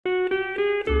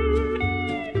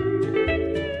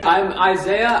I'm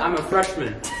Isaiah, I'm a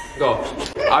freshman. Go.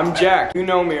 I'm Jack, you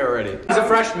know me already. He's a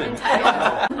freshman.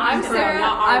 I'm Sarah,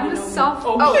 I'm a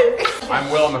sophomore. Oh.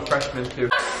 I'm Will, I'm a freshman too.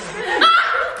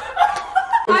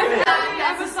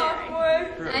 I'm a sophomore.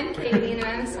 I'm Katie and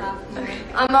I'm a sophomore.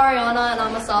 I'm Mariana and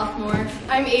I'm a sophomore.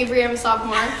 I'm Avery, I'm a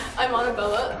sophomore. I'm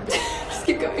Anabella. Just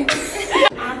keep going.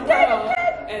 I'm Pearl.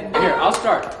 Here, I'll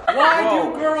start. Why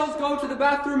do girls go to the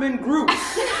bathroom in groups?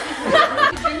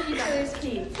 Drink each other's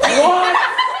pee.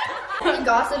 What? We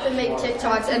gossip and make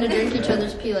TikToks and to drink each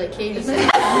other's pee like Katie said.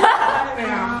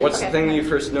 What's the thing you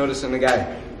first notice in a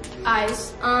guy?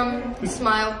 Eyes.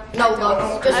 Smile. No,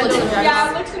 looks. Just looks in general.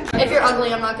 Yeah, looks in general. If you're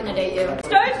ugly, I'm not gonna date you.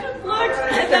 Starts with looks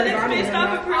and then it's based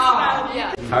off of personality.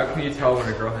 Yeah. How can you tell when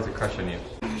a girl has a crush on you?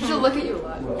 She'll look at you a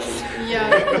lot. Yeah,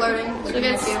 flirting. She'll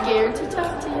get scared to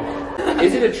talk to you.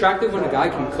 Is it attractive when a guy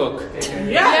can cook?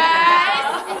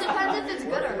 Yes! It depends if it's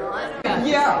good or not.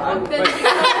 Yeah.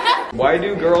 Why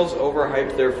do girls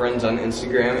overhype their friends on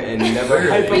Instagram and never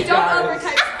hype We up don't guys?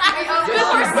 overhype. Because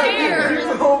we're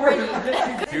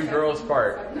scared. Do girls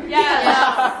fart? Yes.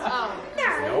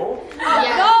 No.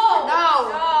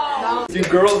 No. Do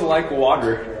girls like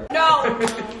water? No.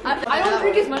 I don't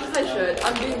drink as much as I should.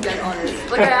 I'm being dead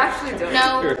honest. Like I actually don't.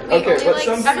 No. Okay, Only what's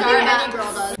like some- any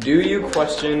girl does. Do you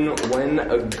question when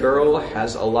a girl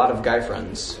has a lot of guy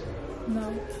friends?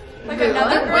 Like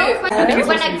another girl.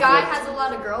 When a guy has a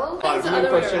lot of girls? Do you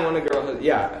question when a girl has,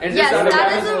 yeah. And Yes, just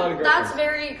that is that's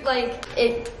very, like,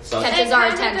 it catches our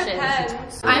attention.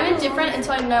 I'm indifferent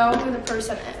until I know who the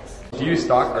person is. Do you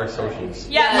stalk our socials?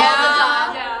 Yeah.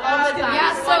 All the time.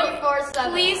 Yeah, so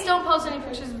 24/7. please don't post any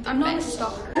pictures of I'm not a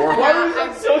stalker. Why is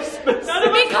that so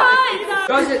specific? Because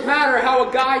Does it matter how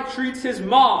a guy treats his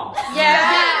mom?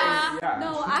 yeah.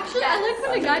 No, actually, I like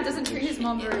when a guy doesn't treat his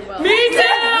mom very well. Me too.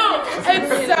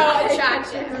 It's so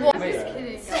attractive.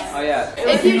 Oh yeah.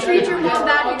 If you treat your mom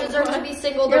bad, you deserve to be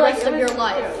single the rest of your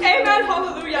life. Amen.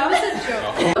 Hallelujah.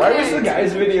 Why was the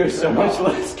guy's video so much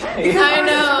less gay? I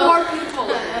know. More people.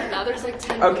 Now there's like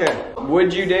 10. Okay,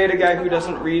 would you date a guy who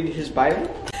doesn't read his Bible?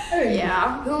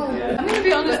 Yeah. I'm gonna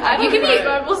be honest, You can read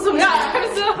Bible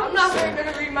sometimes. I'm not very good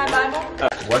at reading my Bible.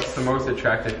 What's the most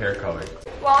attractive hair color?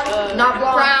 Blonde. Not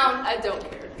blonde. Brown. I don't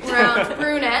care. Brown.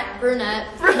 Brunette.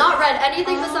 Not red.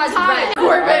 Anything besides red.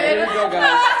 Here we go,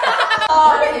 guys.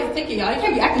 What are you thinking? I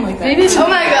can't be acting like that. Oh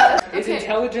my god. Is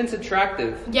intelligence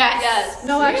attractive? Yes.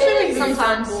 No, actually,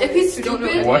 Sometimes. If he's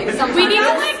stupid, What? we need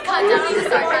to like cut down the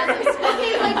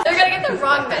sarcasm. They're gonna get the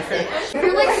wrong message. If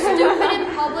you're like stupid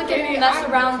in public and you mess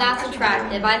around, that's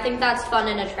attractive. I think that's fun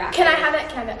and attractive. Can I have it?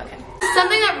 Okay.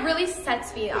 Something that really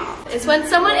sets me off is when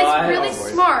someone is really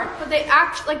smart, but they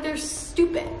act like they're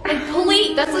stupid. Like,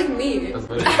 please. That's like me. Wait,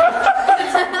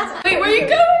 where are you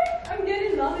going? I'm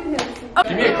getting nothing.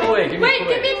 Give me a Kool-Aid, give me a Wait,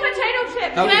 give me Kool-Aid. potato chips.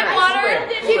 Okay. Can I have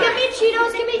water? If you give me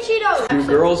Cheetos, give me Cheetos. Do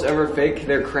girls ever fake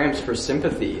their cramps for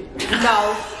sympathy?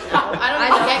 No. I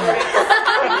don't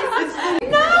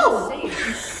get No.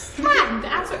 The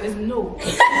answer is no.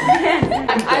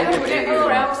 I don't get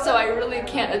cramps, so I really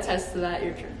can't attest to that.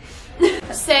 You're true.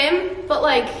 Same, but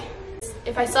like,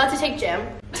 if I still had to take gym,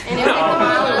 and it was like a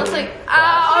mile, and I was like,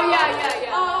 oh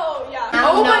yeah. Oh yeah.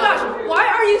 Oh my gosh, why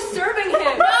are you serving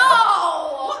him?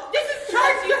 No! This is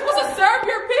church, you're supposed to serve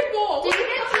your people! Did you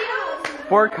get Cheetos?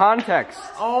 For context.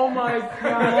 Oh my god.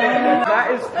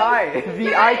 That is Ty,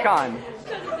 the icon.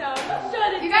 Shut it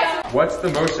down. You guys. What's the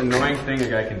most annoying thing a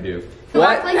guy can do? You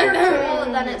act like you're cool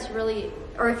and then it's really,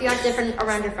 or if you act different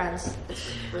around your friends, it's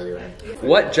really weird.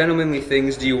 What gentlemanly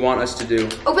things do you want us to do?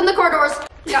 Open the car doors.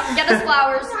 Get us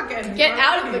flowers. Get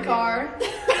out of the car.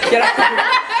 Get out.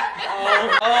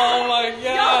 Oh my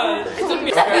god.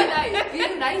 Be nice.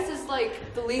 Being nice is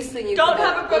like the least thing you can do. Don't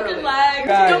have a broken leg.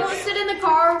 Don't sit in the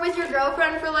car with your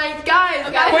girlfriend for like, guys.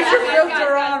 Put your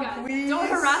filter on, please. Don't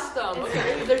harass them.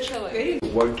 Okay, they're chilling.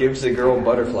 What gives a girl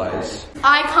butterflies?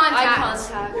 Eye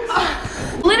contact.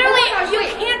 Literally, you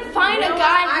can't find a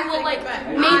guy who will like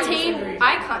maintain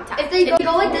eye contact. If they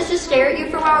go like this, just stare at you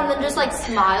for a while and then just like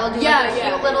smile. Do like a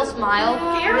cute little smile.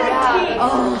 Guaranteed.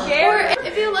 Or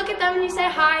if you look at them and you say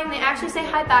hi and they actually say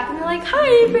hi back and they're like,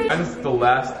 hi, babe. When's the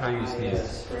last time you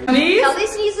sneezed? Sneeze? Kelly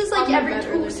sneezes like every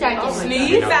 2 seconds.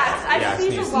 Sneeze? Facts. I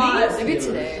sneeze a lot. Maybe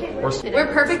today. We're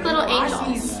perfect little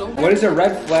angels. What is a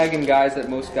red flag in guys that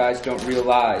most guys don't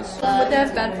realize? But they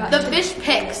have bad vibes. The fish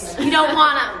pics. You don't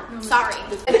want them. Sorry.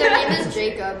 If their name is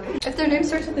Jacob. If their name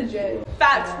starts with a J.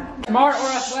 Facts. Smart or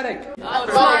athletic?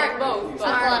 Smart. Both.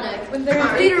 Athletic. When they're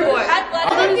Theater boy.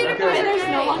 Athletic. there's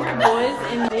no longer boys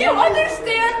in You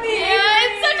understand me? Yeah,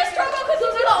 it's such a struggle because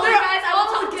those are the only guys I will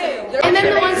talk to. And then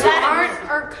the ones who aren't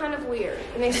are kind of weird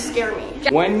and they scare me.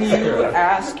 When you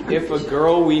ask if a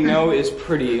girl we know is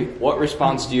pretty, what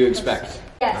response do you expect?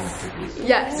 Yes.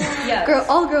 Yes. Girl,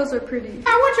 all girls are pretty. I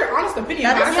want your honest opinion.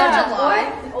 That is such a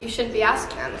lie. You shouldn't be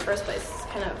asking that in the first place. It's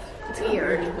kind of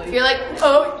weird. If you're like,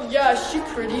 oh yeah, she's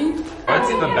pretty. What's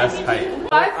the best height?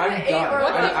 5'8" or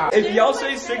like. If y'all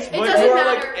say 6 foot, you doesn't are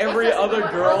like matter. every It doesn't other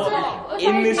matter. girl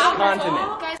in this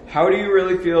continent. How do you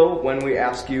really feel when we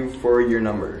ask you for your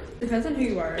number? Depends on who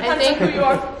you are. I think who you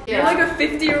are. Yeah. You're like a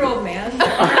 50-year-old man.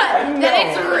 Then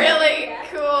it's really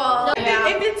cool. Yeah.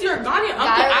 If it's your Ghanaian uncle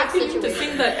Guy asking you to situation.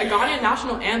 sing the Ghanaian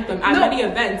national anthem at many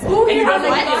events, and you don't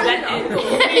let the event end.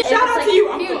 Shout out to you,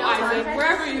 Uncle Isaac,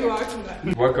 wherever you are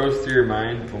tonight. What goes through your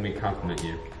mind when we compliment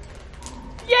you?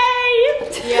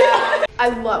 Yay! Yeah. I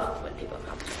love when people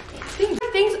compliment me.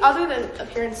 Things other than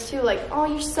appearance too, like, oh,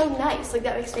 you're so nice. Like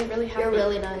that makes me really happy. You're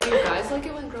really nice. You guys like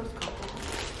it when girls compliment?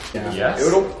 Yes. It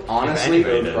would honestly, If it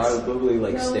would anybody does. probably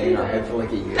like stay in our head for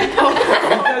like a year.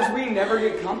 Because we never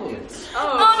get compliments.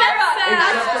 Oh,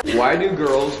 that's sad. Why do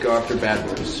girls go after bad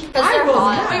boys? Because they're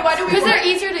hot. Wait, why do we? Because they're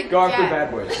easier to Go after get.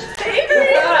 bad boys. They're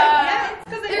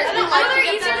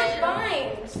easier to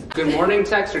find. Good morning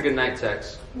text or good night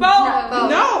text?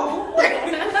 No!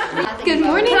 Good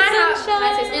morning, Can I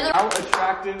sunshine. How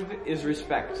attractive is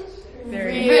respect?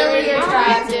 Really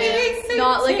attractive.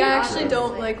 Not like I actually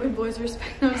don't like when boys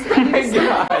respect themselves. Oh my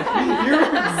god, you're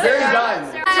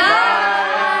done.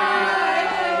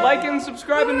 Bye. Like and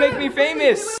subscribe and make me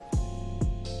famous.